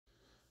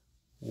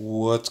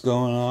What's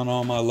going on,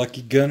 all my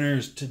lucky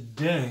gunners?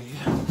 Today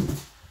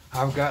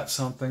I've got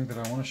something that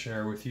I want to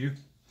share with you.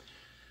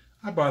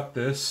 I bought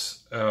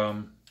this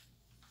about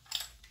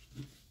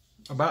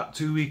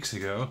 2 weeks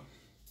ago.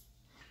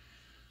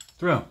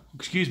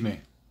 Excuse me.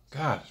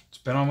 God, it's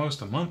been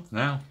almost a month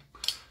now.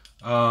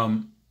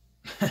 Bought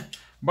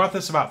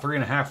this about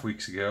 3.5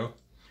 weeks ago.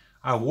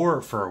 I wore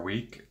it for a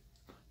week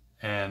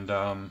and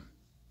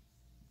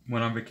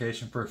went on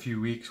vacation for a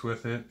few weeks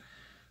with it.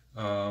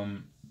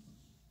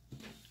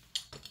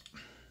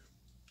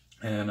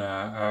 And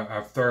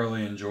I've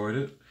thoroughly enjoyed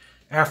it.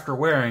 After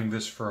wearing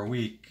this for a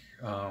week,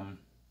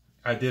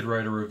 I did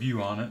write a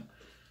review on it,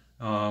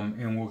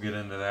 and we'll get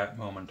into that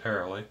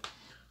momentarily.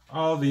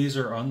 All these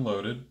are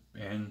unloaded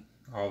and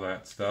all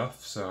that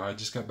stuff, so I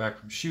just got back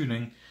from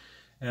shooting,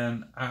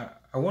 and I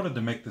wanted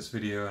to make this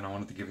video, and I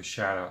wanted to give a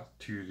shout out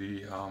to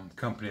the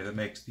company that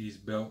makes these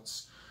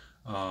belts,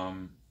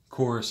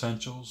 Core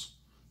Essentials.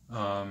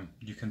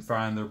 You can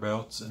find their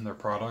belts and their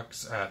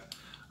products at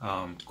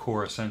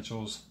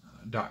coreessentials.com.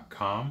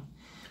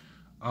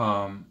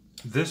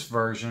 This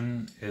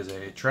version is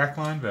a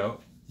trackline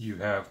belt. You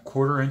have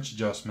 1/4-inch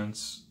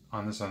adjustments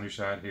on this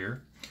underside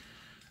here.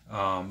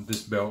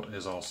 This belt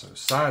is also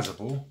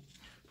sizable,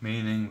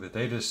 meaning that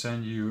they just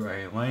send you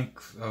a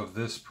length of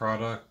this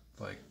product,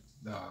 like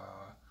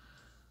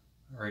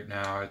right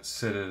now it's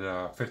set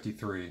at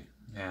 53,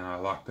 and I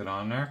locked it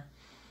on there.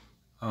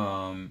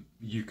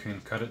 You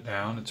can cut it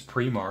down. It's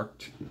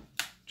pre-marked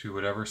to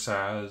whatever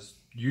size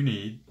you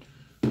need.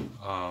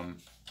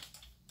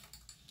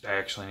 I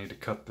actually need to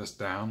cut this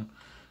down.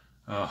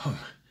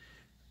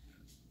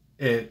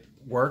 It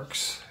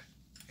works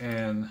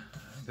in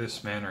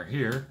this manner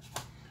here.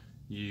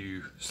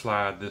 You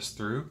slide this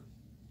through,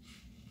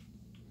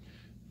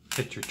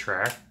 hit your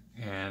track,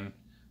 and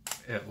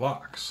it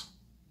locks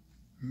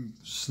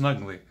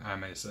snugly, I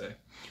may say.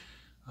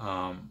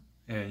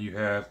 And you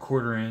have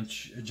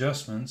 1/4-inch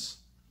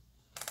adjustments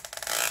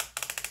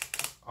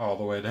all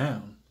the way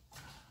down.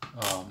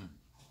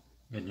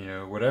 And you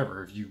know,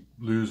 whatever, if you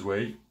lose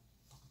weight,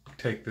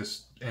 take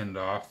this end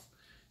off,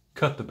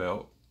 cut the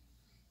belt,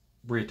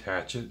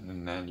 reattach it,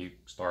 and then you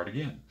start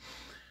again.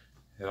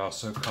 It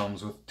also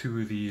comes with 2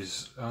 of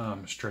these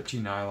stretchy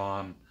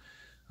nylon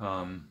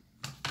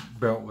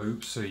belt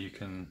loops, so you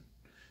can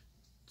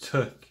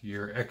tuck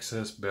your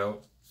excess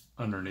belt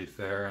underneath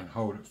there and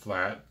hold it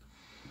flat.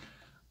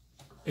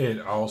 It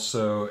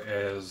also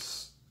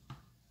is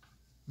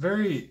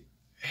very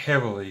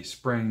heavily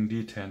spring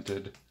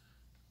detented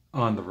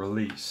on the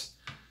release.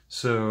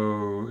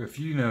 So if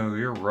you know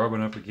you're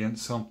rubbing up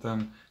against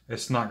something,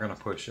 it's not going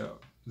to push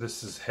up.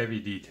 This is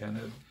heavy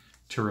detented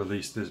to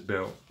release this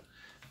belt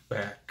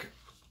back.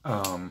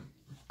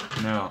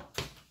 Now,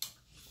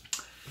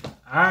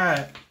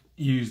 I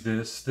use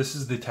this. This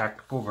is the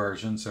tactical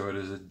version, so it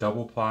is a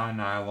double ply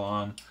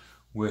nylon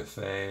with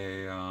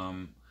a,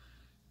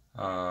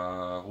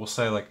 we'll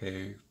say like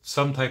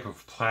some type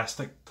of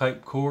plastic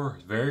type core.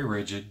 It's very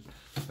rigid.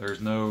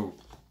 There's no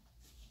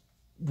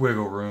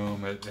wiggle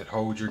room. It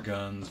holds your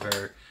guns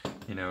very,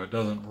 you know, it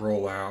doesn't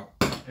roll out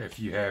if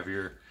you have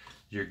your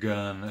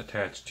gun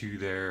attached to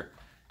there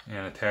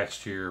and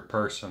attached to your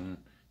person.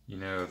 You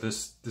know,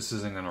 this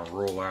isn't going to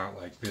roll out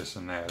like this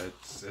and that.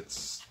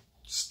 It's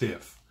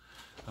stiff.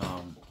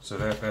 So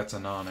that's a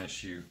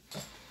non-issue.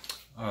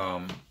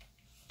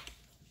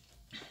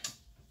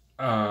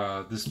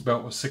 This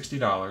belt was $60,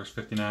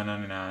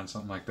 $59.99,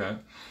 something like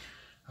that.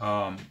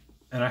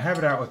 And I have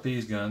it out with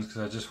these guns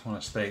because I just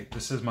want to state,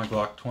 this is my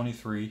Glock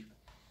 23.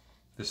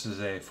 This is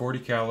a 40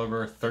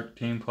 caliber,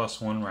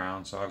 13+1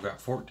 rounds. So I've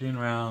got 14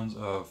 rounds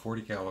of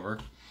 40 caliber.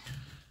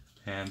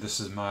 And this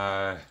is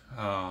my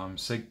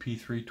SIG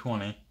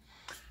P320.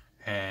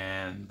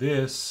 And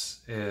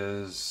this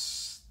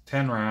is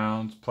 10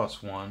 rounds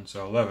plus 1,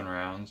 so 11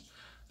 rounds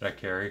that I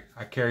carry.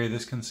 I carry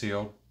this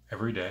concealed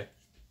every day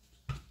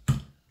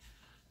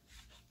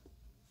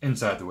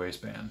inside the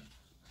waistband.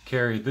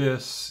 Carry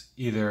this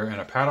either in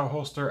a paddle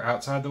holster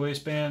outside the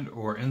waistband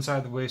or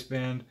inside the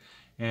waistband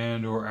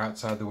and or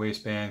outside the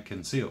waistband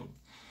concealed.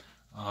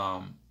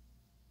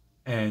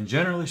 And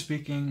generally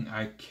speaking,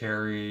 I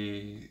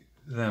carry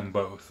them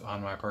both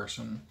on my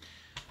person.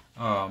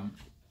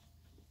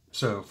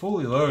 So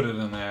fully loaded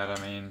in that,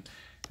 I mean,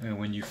 and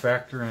when you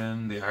factor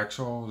in the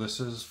actual,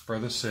 this is for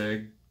the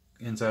SIG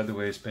inside the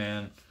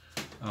waistband.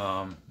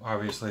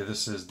 Obviously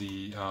this is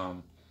the,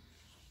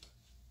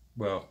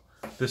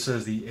 this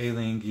is the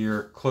Alien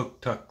Gear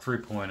Cloak Tuck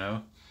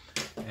 3.0,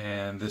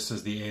 and this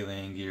is the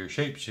Alien Gear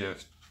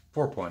Shapeshift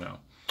 4.0.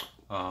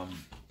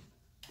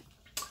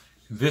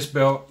 This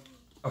belt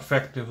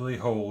effectively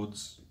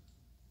holds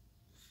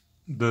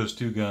those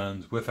 2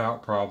 guns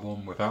without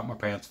problem, without my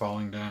pants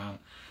falling down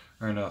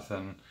or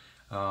nothing.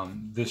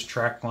 This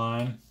track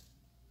line,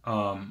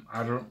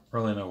 I don't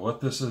really know what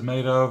this is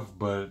made of,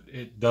 but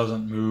it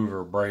doesn't move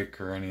or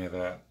break or any of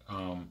that.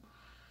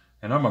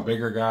 And I'm a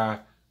bigger guy,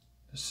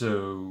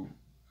 so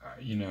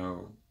you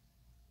know,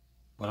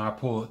 when I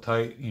pull it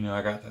tight, you know,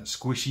 I got that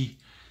squishy.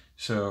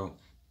 So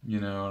you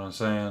know what I'm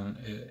saying,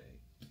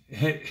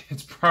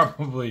 it's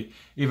probably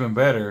even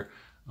better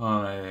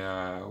on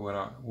a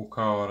we'll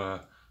call it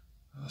a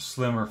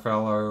slimmer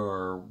fellow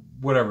or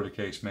whatever the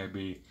case may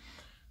be.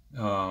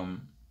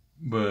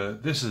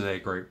 But this is a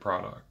great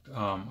product.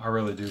 I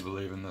really do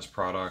believe in this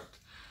product.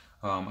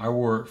 I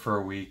wore it for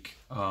a week,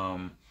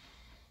 and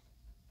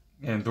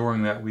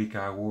during that week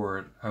I wore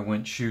it, I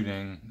went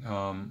shooting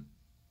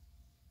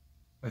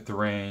at the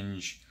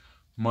range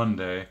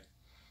Monday,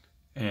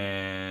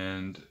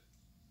 and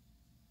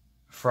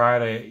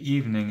Friday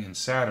evening and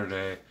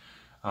Saturday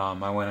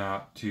I went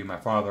out to my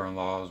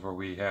father-in-law's where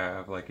we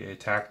have like a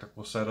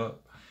tactical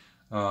setup,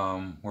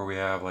 where we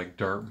have like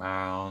dirt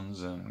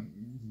mounds and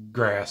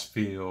grass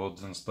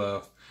fields and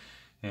stuff,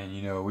 and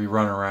you know, we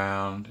run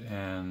around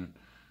and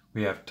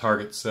we have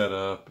targets set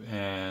up,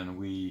 and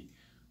we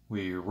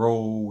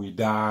roll, we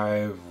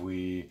dive,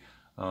 we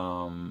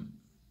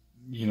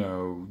you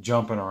know,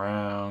 jumping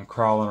around,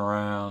 crawling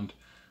around,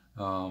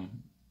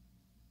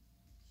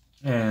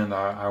 and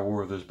I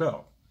wore this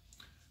belt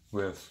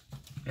with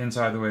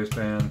inside the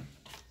waistband,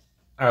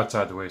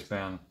 outside the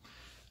waistband.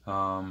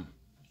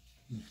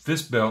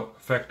 This belt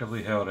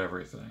effectively held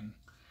everything.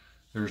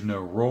 There's no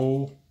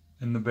roll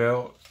in the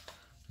belt.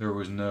 There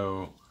was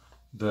no,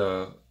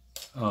 the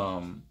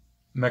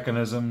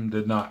mechanism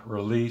did not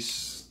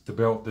release. The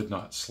belt did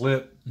not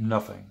slip.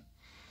 Nothing.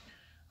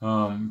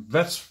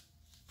 That's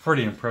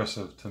pretty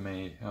impressive to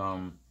me.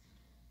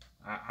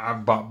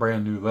 I've bought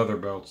brand new leather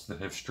belts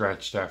that have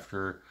stretched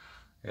after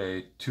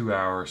a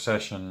 2-hour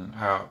session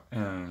out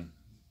and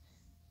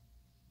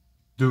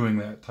doing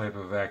that type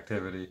of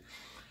activity.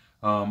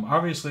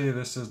 Obviously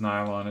this is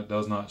nylon. It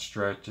does not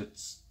stretch.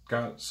 It's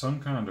got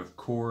some kind of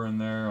core in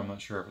there. I'm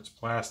not sure if it's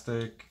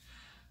plastic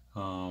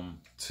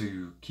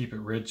to keep it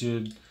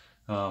rigid,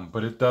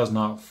 but it does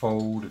not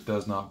fold. It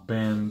does not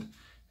bend.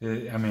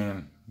 I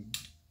mean,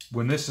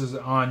 when this is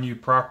on you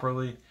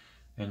properly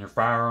and your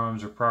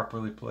firearms are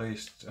properly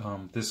placed,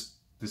 this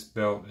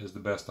belt is the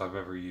best I've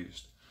ever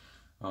used.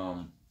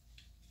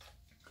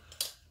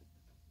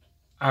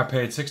 I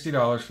paid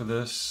 $60 for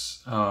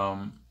this,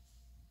 and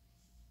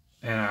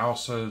I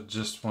also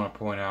just want to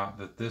point out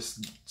that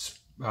this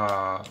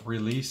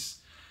release,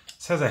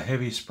 this has a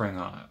heavy spring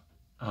on it.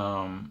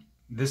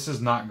 This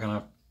is not going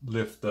to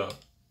lift up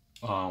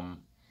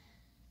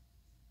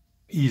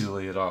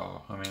easily at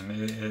all. I mean,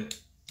 it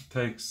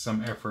takes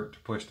some effort to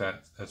push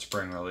that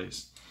spring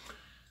release.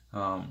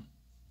 And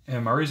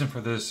my reason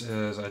for this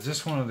is I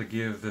just wanted to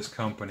give this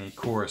company,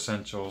 Core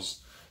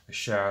Essentials, a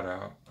shout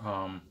out.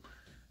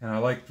 And I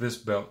like this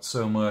belt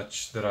so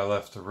much that I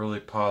left a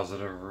really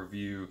positive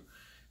review,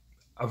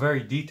 a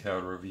very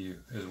detailed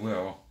review as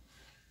well.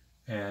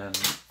 And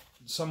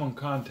someone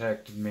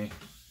contacted me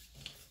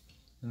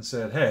and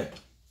said, hey,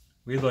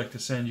 we'd like to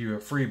send you a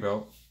free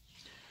belt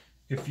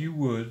if you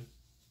would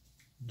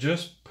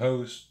just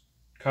post,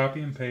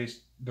 copy and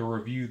paste the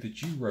review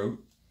that you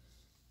wrote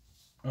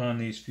on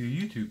these few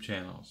YouTube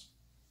channels.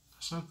 I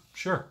said,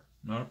 sure,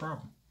 not a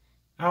problem.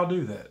 I'll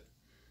do that.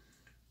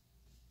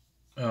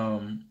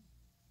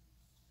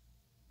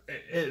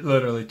 It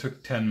literally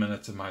took 10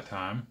 minutes of my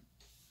time,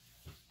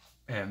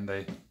 and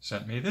they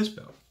sent me this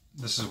belt.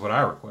 This is what I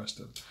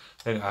requested.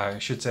 I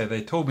should say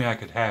they told me I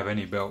could have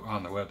any belt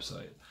on the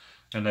website,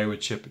 and they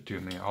would ship it to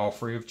me all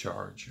free of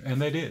charge.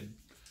 And they did,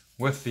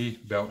 with the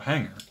belt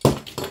hanger.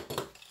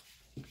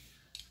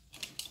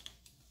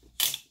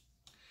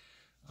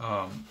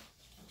 I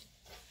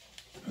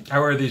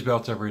wear these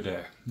belts every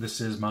day.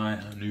 This is my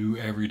new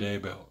everyday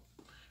belt.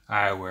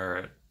 I wear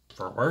it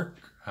for work.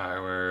 I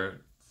wear it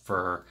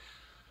for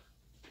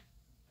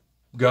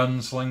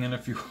gunslinging,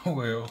 if you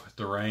will, at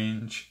the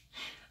range.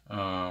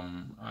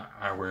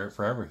 I wear it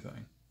for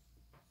everything.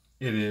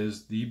 It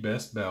is the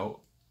best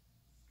belt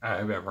I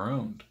have ever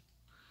owned.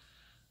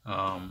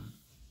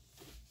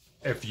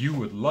 If you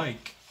would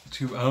like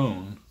to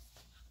own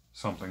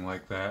something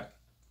like that,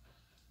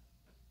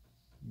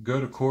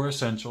 go to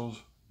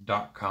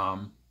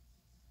coreessentials.com.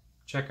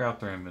 Check out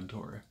their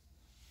inventory.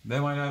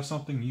 They might have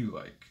something you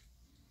like.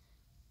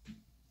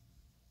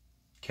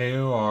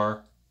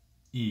 Kore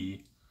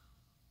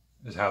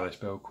is how they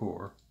spell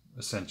core.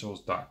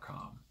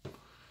 Essentials.com.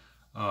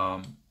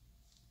 I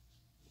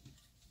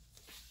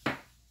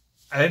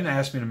didn't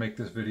ask me to make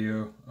this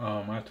video.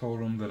 I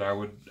told them that I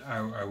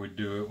would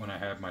do it when I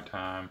had my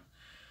time.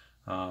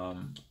 I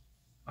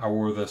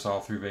wore this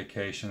all through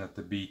vacation at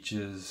the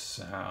beaches.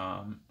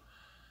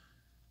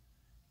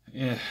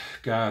 Yeah,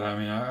 God, I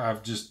mean,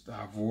 I've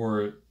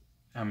wore it.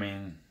 I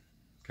mean,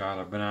 God,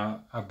 I've been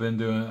out.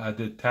 I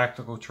did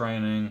tactical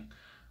training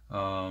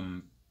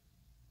 4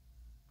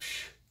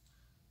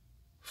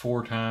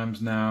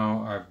 times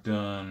now. I've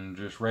done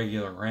just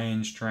regular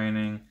range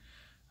training.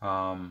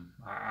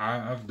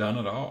 I've done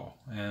it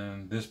all,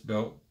 and this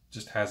belt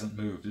just hasn't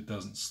moved. It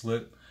doesn't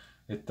slip,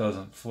 it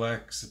doesn't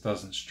flex, it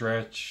doesn't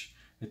stretch,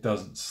 it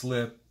doesn't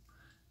slip.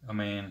 I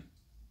mean,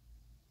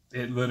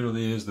 it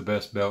literally is the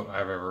best belt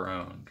I've ever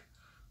owned.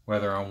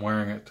 Whether I'm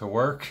wearing it to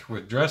work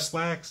with dress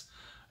slacks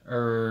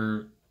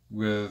or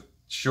with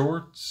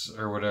shorts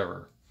or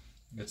whatever,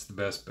 it's the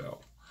best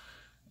belt.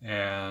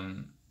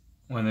 And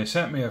when they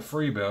sent me a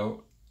free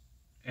belt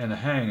and a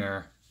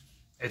hanger,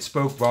 it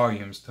spoke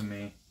volumes to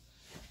me.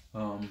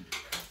 I'm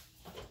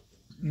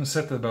going to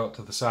set the belt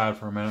to the side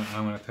for a minute.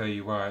 I'm going to tell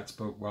you why it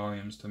spoke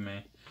volumes to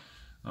me.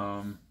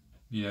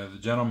 You know, the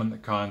gentleman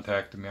that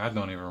contacted me, I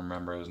don't even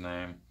remember his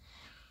name.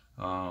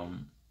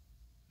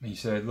 He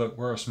said, look,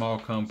 we're a small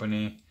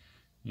company.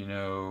 You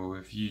know,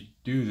 if you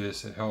do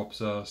this, it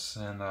helps us.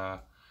 And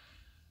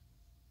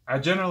I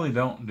generally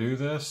don't do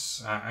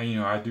this.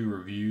 I do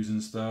reviews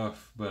and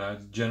stuff, but I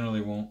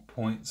generally won't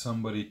point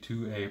somebody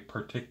to a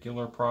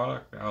particular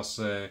product. I'll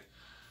say,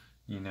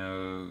 you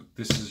know,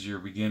 this is your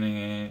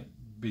beginning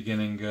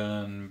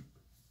gun,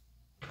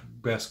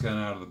 best gun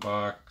out of the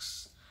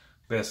box,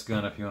 best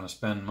gun if you want to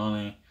spend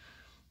money.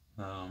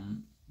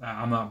 I'm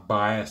not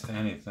biased to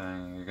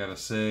anything. You got a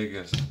SIG,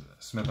 a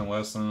Smith &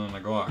 Wesson, and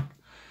a Glock.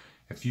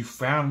 If you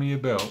found me a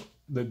belt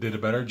that did a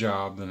better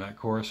job than that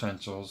Core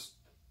Essentials,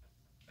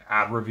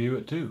 I'd review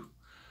it too.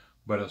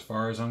 But as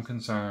far as I'm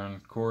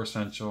concerned, Core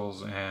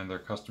Essentials and their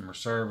customer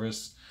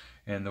service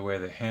and the way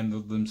they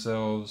handled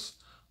themselves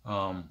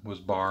was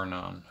bar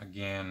none.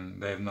 Again,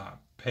 they've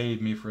not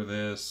paid me for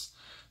this.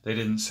 They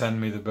didn't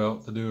send me the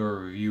belt to do a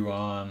review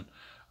on.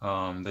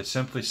 They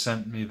simply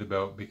sent me the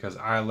belt because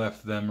I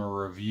left them a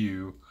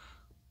review,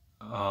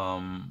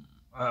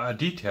 a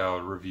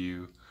detailed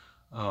review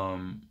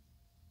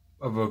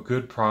of a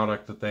good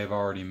product that they've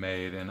already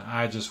made, and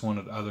I just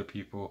wanted other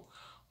people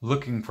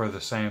looking for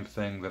the same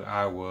thing that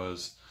I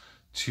was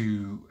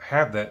to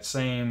have that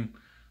same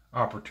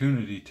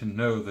opportunity to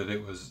know that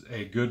it was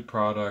a good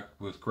product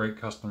with great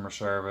customer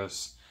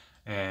service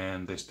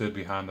and they stood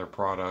behind their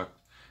product.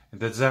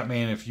 And does that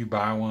mean if you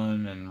buy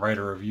one and write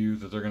a review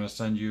that they're going to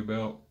send you a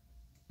belt?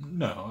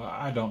 No,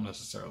 I don't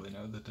necessarily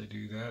know that they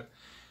do that.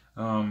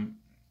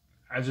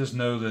 I just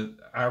know that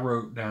I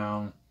wrote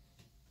down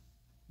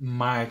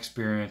my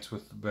experience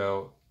with the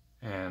belt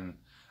and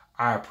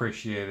I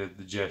appreciated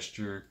the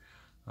gesture.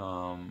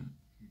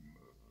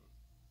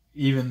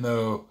 Even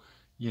though,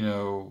 you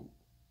know,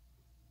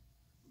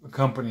 a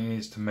company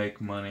needs to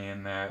make money,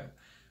 and that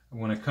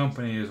when a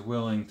company is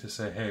willing to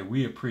say, hey,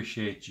 we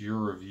appreciate your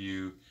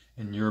review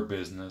in your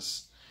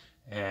business,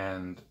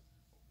 and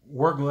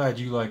we're glad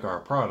you like our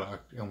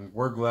product, and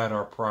we're glad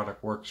our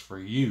product works for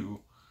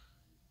you.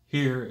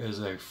 Here is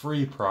a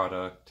free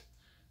product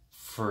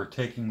for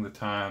taking the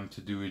time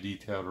to do a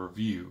detailed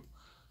review.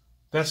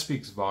 That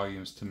speaks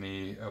volumes to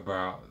me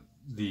about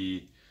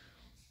the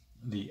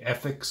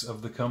ethics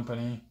of the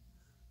company,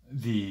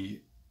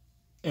 the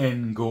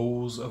end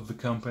goals of the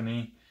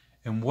company,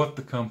 and what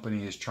the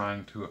company is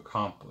trying to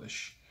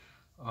accomplish.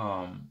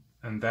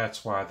 And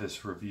that's why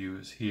this review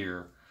is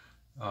here.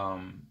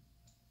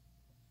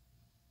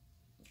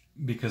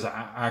 Because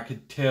I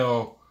could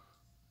tell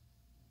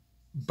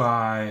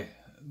by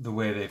the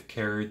way they've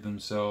carried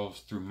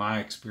themselves through my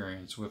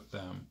experience with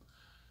them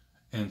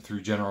and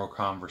through general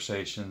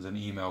conversations and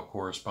email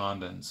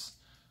correspondence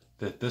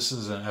that this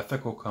is an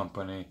ethical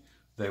company.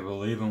 They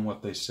believe in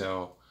what they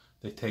sell.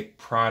 They take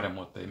pride in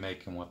what they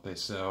make and what they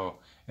sell,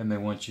 and they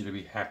want you to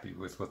be happy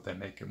with what they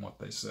make and what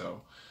they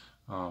sell.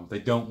 They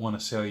don't want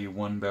to sell you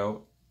one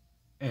belt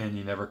and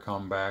you never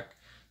come back.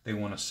 They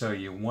want to sell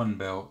you one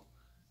belt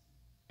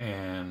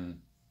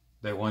and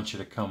they want you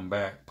to come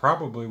back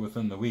probably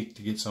within the week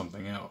to get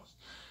something else.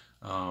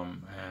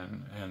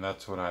 And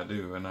that's what I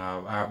do. And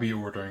I'll be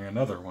ordering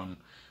another one.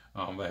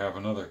 They have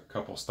another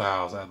couple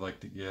styles I'd like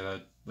to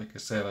get. Like I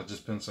said, I've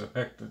just been so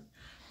hectic,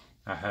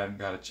 I hadn't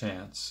got a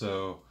chance.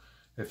 So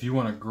if you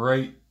want a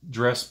great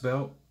dress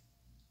belt,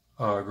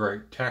 a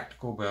great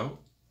tactical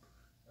belt,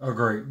 a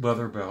great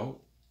leather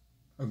belt,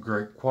 a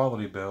great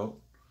quality belt,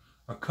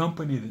 a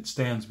company that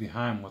stands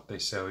behind what they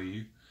sell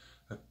you,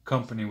 a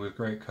company with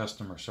great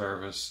customer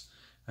service,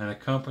 and a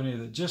company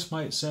that just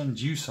might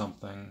send you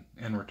something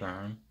in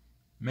return,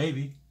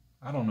 maybe,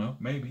 I don't know,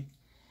 maybe,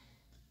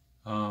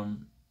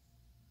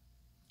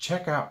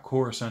 check out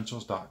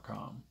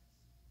CoreEssentials.com.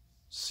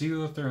 See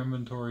what their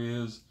inventory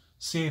is.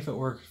 See if it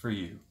works for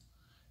you.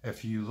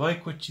 If you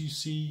like what you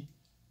see,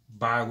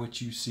 buy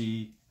what you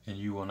see, and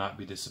you will not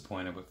be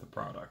disappointed with the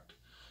product.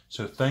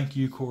 So thank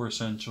you, Core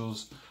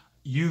Essentials.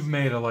 You've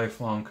made a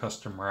lifelong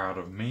customer out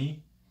of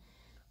me.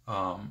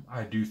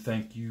 I do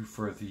thank you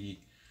for the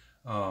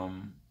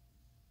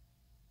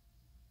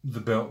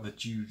belt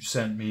that you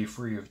sent me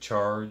free of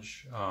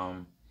charge.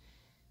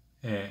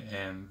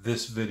 And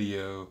this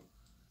video,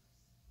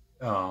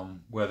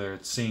 whether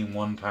it's seen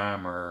one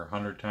time or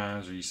 100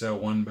 times, or you sell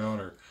one belt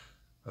or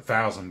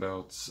 1,000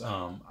 belts,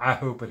 I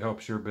hope it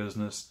helps your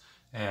business,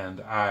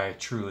 and I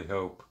truly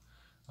hope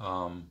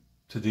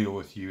to deal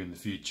with you in the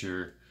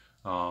future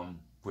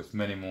with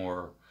many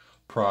more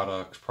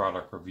products,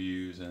 product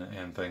reviews,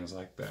 and things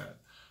like that.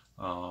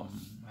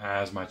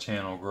 As my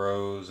channel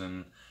grows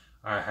and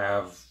I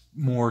have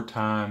more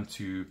time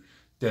to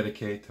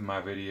dedicate to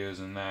my videos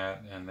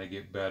and they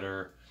get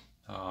better,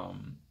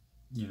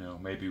 you know,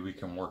 maybe we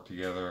can work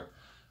together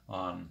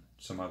on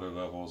some other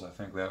levels. I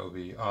think that would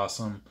be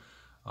awesome.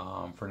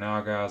 For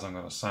now, guys, I'm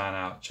going to sign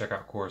out. Check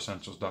out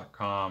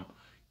CoreEssentials.com.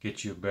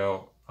 Get you a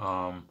belt.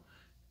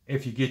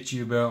 If you get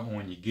you a belt,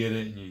 when you get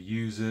it and you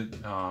use it,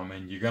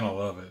 and you're gonna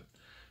love it.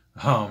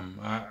 I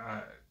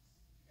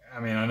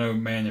mean, I know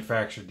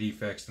manufacturer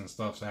defects and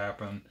stuff's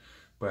happen,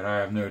 but I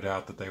have no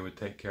doubt that they would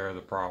take care of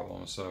the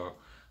problem. So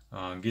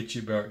get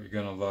you a belt, you're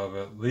gonna love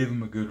it. Leave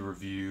them a good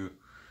review.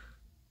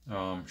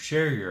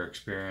 Share your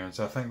experience.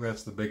 I think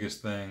that's the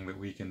biggest thing that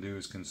we can do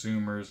as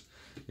consumers,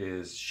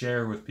 is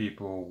share with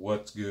people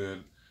what's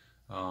good.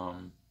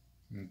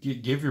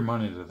 Give your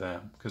money to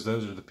them, because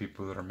those are the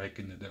people that are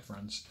making the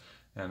difference.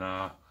 And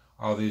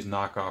all these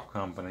knockoff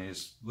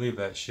companies, leave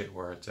that shit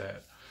where it's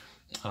at.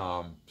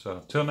 So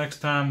until next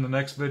time, the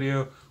next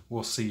video,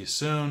 we'll see you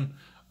soon.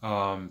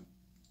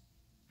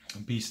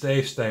 Be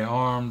safe, stay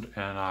armed,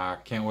 and I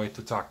can't wait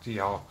to talk to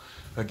y'all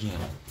again.